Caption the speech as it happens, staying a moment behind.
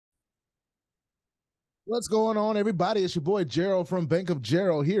What's going on, everybody? It's your boy Gerald from Bank of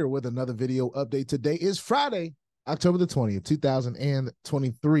Gerald here with another video update. Today is Friday, October the 20th,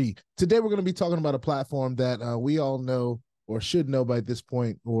 2023. Today we're going to be talking about a platform that we all know or should know by this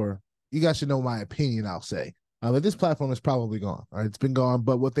point, or you guys should know my opinion, I'll say. But this platform is probably gone. All right, it's been gone,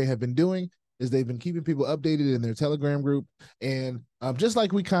 but what they have been doing is they've been keeping people updated in their Telegram group. And just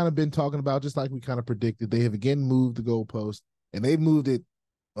like we kind of been talking about, just like we kind of predicted, they have again moved the goalpost, and they've moved it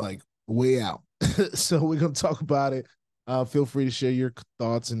like way out. So we're going to talk about it. Feel free to share your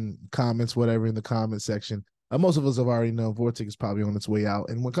thoughts and comments, whatever, in the comment section. Most of us have already known Vortic is probably on its way out.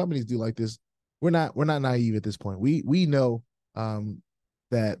 And when companies do like this, we're not naive at this point. We know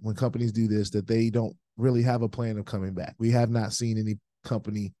that when companies do this, that they don't really have a plan of coming back. We have not seen any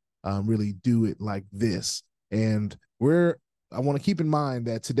company really do it like this. And I want to keep in mind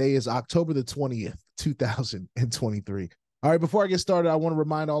that today is October the 20th, 2023. All right, before I get started, I want to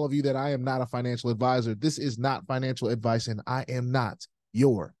remind all of you that I am not a financial advisor. This is not financial advice, and I am not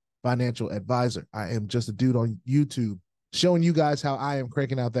your financial advisor. I am just a dude on YouTube showing you guys how I am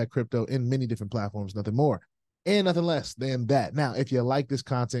cranking out that crypto in many different platforms, nothing more and nothing less than that. Now, if you like this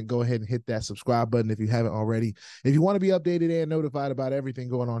content, go ahead and hit that subscribe button if you haven't already. If you want to be updated and notified about everything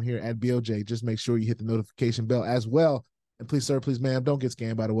going on here at BOJ, just make sure you hit the notification bell as well. And please, sir, please, ma'am, don't get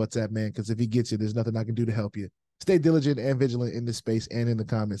scammed by the WhatsApp man, because if he gets you, there's nothing I can do to help you. Stay diligent and vigilant in this space and in the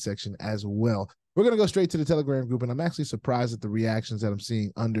comment section as well. We're going to go straight to the Telegram group, and I'm actually surprised at the reactions that I'm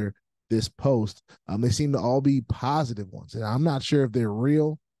seeing under this post. They seem to all be positive ones, and I'm not sure if they're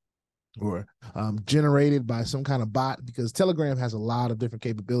real or generated by some kind of bot, because Telegram has a lot of different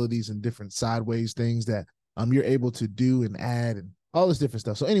capabilities and different sideways things that you're able to do and add and all this different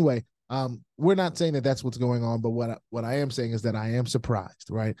stuff. So anyway, we're not saying that that's what's going on, but what I am saying is that I am surprised,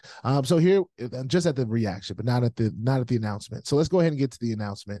 right? So here, just at the reaction, but not at the announcement. So let's go ahead and get to the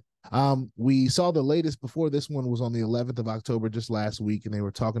announcement. We saw the latest before this one was on the 11th of October, just last week, and they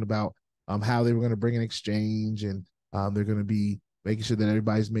were talking about how they were going to bring an exchange, and they're going to be making sure that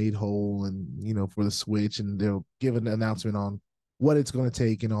everybody's made whole, and for the switch, and they'll give an announcement on what it's going to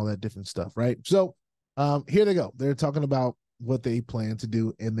take and all that different stuff, right? So here they go. They're talking about what they plan to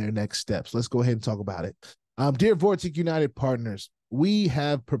do in their next steps. Let's go ahead and talk about it. Dear Vortic United partners, we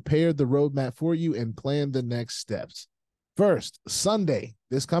have prepared the roadmap for you and planned the next steps. First, Sunday,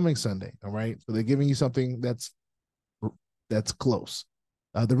 this coming Sunday, all right? So they're giving you something that's close.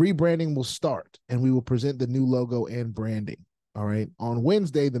 The rebranding will start, and we will present the new logo and branding. All right. On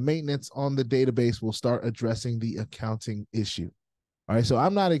Wednesday, the maintenance on the database will start addressing the accounting issue. All right. So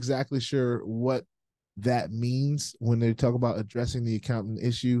I'm not exactly sure what that means when they talk about addressing the accounting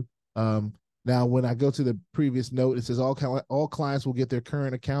issue. Now, when I go to the previous note, it says all clients will get their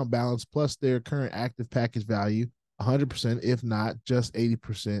current account balance plus their current active package value, 100%, if not just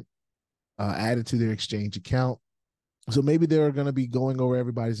 80%, added to their exchange account. So maybe they're going to be going over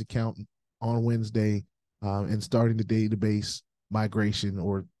everybody's account on Wednesday and starting the database migration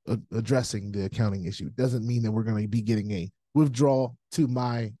or addressing the accounting issue. Doesn't mean that we're going to be getting a withdrawal to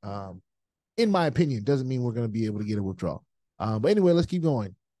in my opinion, doesn't mean we're going to be able to get a withdrawal. But anyway, let's keep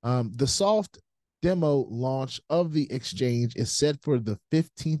going. The soft demo launch of the exchange is set for the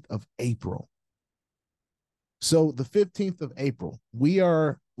 15th of April. So the 15th of April,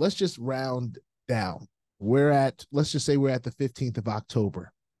 let's just round down. Let's just say we're at the 15th of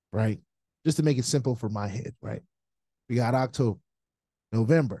October, right? Just to make it simple for my head, right? We got October,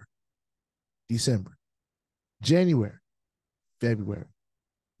 November, December, January, February,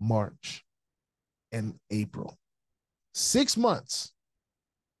 March, and April. 6 months.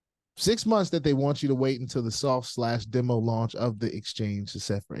 6 months that they want you to wait until the soft/demo launch of the exchange is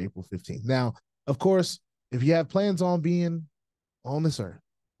set for April 15th. Now, of course, if you have plans on being on this earth,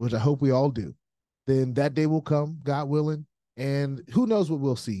 which I hope we all do, then that day will come, God willing. And who knows what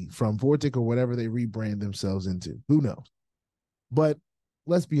we'll see from Vortic or whatever they rebrand themselves into. Who knows? But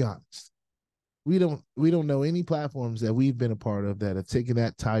let's be honest. We don't know any platforms that we've been a part of that have taken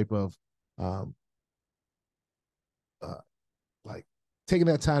that type of taking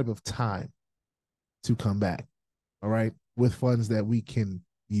that type of time to come back. All right, with funds that we can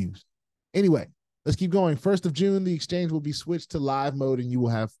use. Anyway, let's keep going. 1st of June, the exchange will be switched to live mode, and you will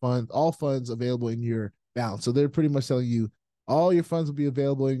have all funds available in your balance. So they're pretty much telling you all your funds will be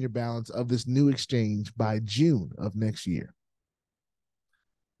available in your balance of this new exchange by June of next year.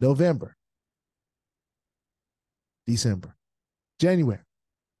 November, December, January,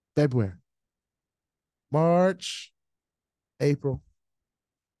 February, March, April.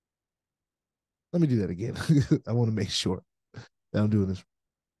 Let me do that again. I want to make sure that I'm doing this.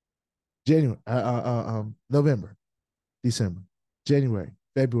 January, November, December, January,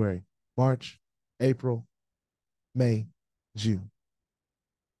 February, March, April, May, June.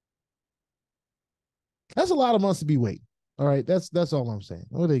 That's a lot of months to be waiting. All right, that's all I'm saying.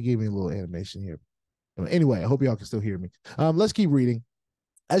 Oh, they gave me a little animation here. Anyway, I hope y'all can still hear me. Let's keep reading.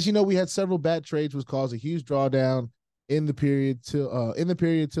 As you know, we had several bad trades, which caused a huge drawdown in the period till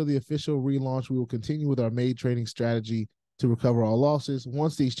the official relaunch. We will continue with our May trading strategy to recover all losses.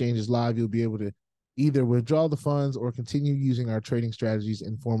 Once the exchange is live, you'll be able to either withdraw the funds or continue using our trading strategies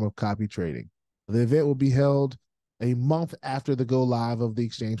in form of copy trading. The event will be held a month after the go live of the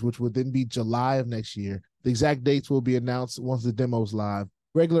exchange, which would then be July of next year. The exact dates will be announced once the demo is live.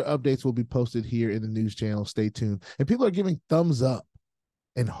 Regular updates will be posted here in the news channel. Stay tuned. And people are giving thumbs up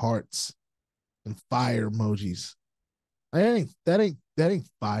and hearts and fire emojis. That ain't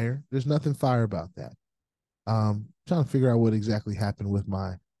fire. There's nothing fire about that. Trying to figure out what exactly happened with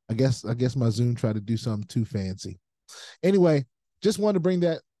my, I guess my Zoom tried to do something too fancy. Anyway, just wanted to bring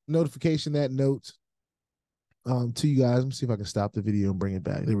that notification, that note to you guys. Let me see if I can stop the video and bring it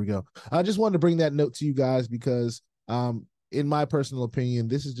back. There we go. I just wanted to bring that note to you guys because in my personal opinion,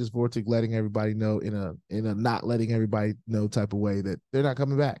 this is just Vortic letting everybody know in a not letting everybody know type of way that they're not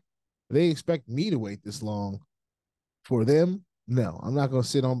coming back. They expect me to wait this long for them. No, I'm not going to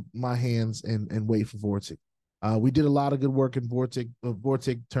sit on my hands and wait for Vortic. We did a lot of good work in Vortic.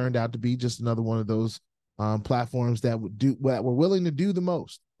 Vortic turned out to be just another one of those platforms that were willing to do the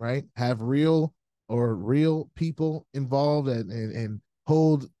most, right? Have real people involved and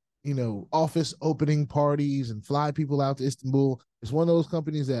hold, office opening parties and fly people out to Istanbul. It's one of those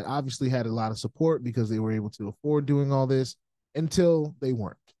companies that obviously had a lot of support because they were able to afford doing all this until they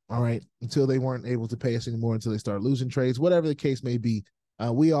weren't. All right. Until they weren't able to pay us anymore, until they start losing trades, whatever the case may be.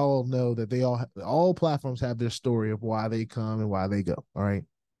 We all know that all platforms have their story of why they come and why they go. All right.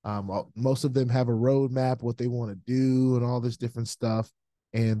 Most of them have a roadmap, what they want to do and all this different stuff.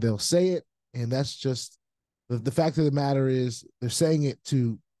 And they'll say it. And that's just the fact of the matter is they're saying it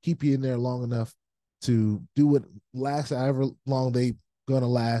to keep you in there long enough to do what lasts however long they going to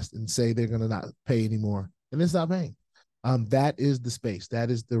last and say they're going to not pay anymore. And it's not paying. That is the space. That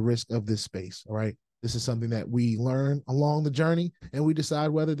is the risk of this space. All right. This is something that we learn along the journey and we decide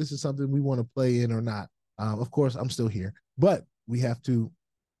whether this is something we want to play in or not. Of course, I'm still here, but we have to,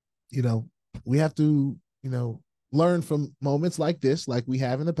 learn from moments like this, like we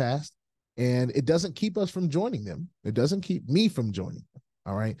have in the past. And it doesn't keep us from joining them. It doesn't keep me from joining them.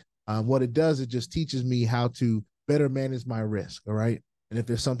 All right. What it does, it just teaches me how to better manage my risk. All right. And if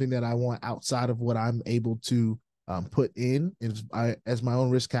there's something that I want outside of what I'm able to put in as my own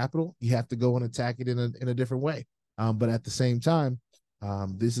risk capital, you have to go and attack it in a different way. But at the same time,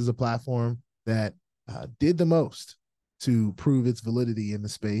 this is a platform that did the most to prove its validity in the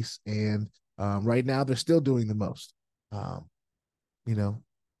space. And right now they're still doing the most,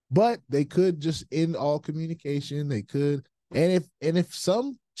 but they could just end all communication. They could. And if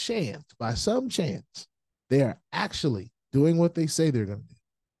by some chance, they are actually doing what they say they're going to do,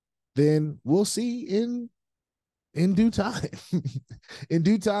 then we'll see in due time. In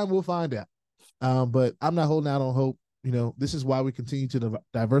due time, we'll find out. But I'm not holding out on hope. This is why we continue to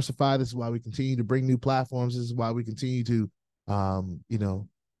diversify. This is why we continue to bring new platforms. This is why we continue to,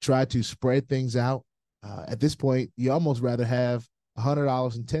 try to spread things out. At this point, you almost rather have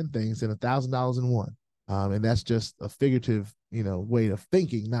 $100 in 10 things than $1,000 in one. And that's just a figurative, way of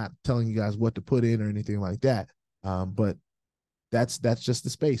thinking, not telling you guys what to put in or anything like that. But that's just the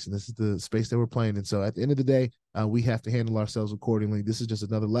space, and this is the space that we're playing in. So at the end of the day, we have to handle ourselves accordingly. This is just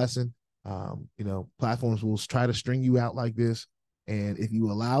another lesson. Platforms will try to string you out like this, and if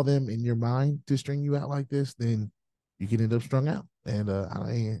you allow them in your mind to string you out like this, then you can end up strung out. And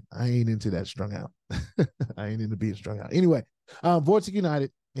I ain't into that strung out. I ain't into being strung out. Anyway, Vortic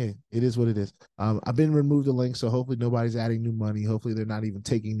United. Yeah, it is what it is. I've been removed the link, so hopefully nobody's adding new money. Hopefully they're not even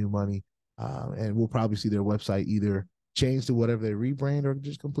taking new money. And we'll probably see their website either change to whatever they rebrand or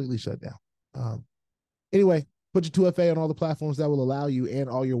just completely shut down. Anyway, put your 2FA on all the platforms that will allow you and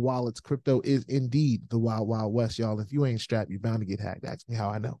all your wallets. Crypto is indeed the wild, wild west, y'all. If you ain't strapped, you're bound to get hacked. Ask me how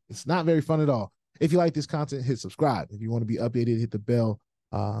I know. It's not very fun at all. If you like this content, hit subscribe. If you want to be updated, hit the bell.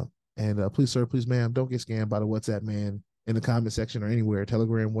 And please, sir, please, ma'am, don't get scammed by the WhatsApp man in the comment section or anywhere,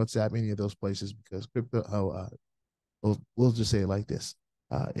 Telegram, WhatsApp, any of those places, because crypto, we'll just say it like this.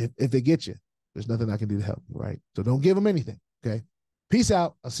 If they get you, there's nothing I can do to help you, right? So don't give them anything, okay? Peace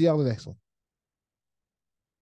out. I'll see y'all in the next one.